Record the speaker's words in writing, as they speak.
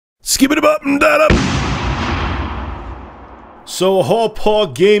Skip it up and that up. So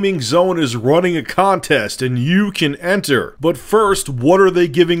Hauppauge Gaming Zone is running a contest and you can enter. But first, what are they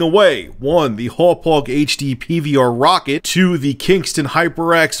giving away? 1. The Hauppauge HD PVR Rocket. 2. The Kingston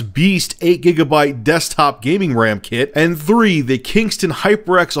HyperX Beast 8GB desktop gaming RAM kit. And 3. The Kingston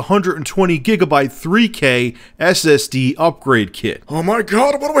HyperX 120GB 3K SSD upgrade kit. Oh my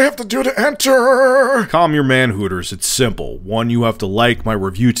god, what do I have to do to enter? Calm your man-hooters, it's simple. 1. You have to like my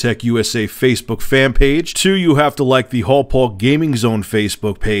Review Tech USA Facebook fan page. 2. You have to like the Hauppauge Gaming Zone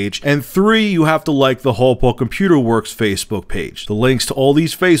Facebook page, and 3, you have to like the Hauppauge Computer Works Facebook page. The links to all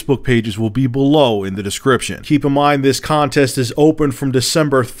these Facebook pages will be below in the description. Keep in mind this contest is open from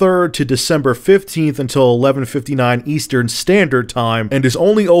December 3rd to December 15th until 11:59 Eastern Standard Time, and is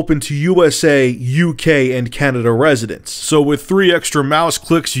only open to USA, UK, and Canada residents. So with 3 extra mouse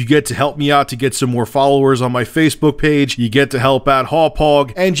clicks, you get to help me out to get some more followers on my Facebook page, you get to help out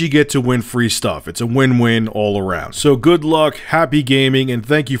Hauppauge, and you get to win free stuff. It's a win-win all around. So good luck, happy gaming, and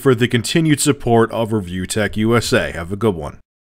thank you for the continued support of Review Tech USA. Have a good one.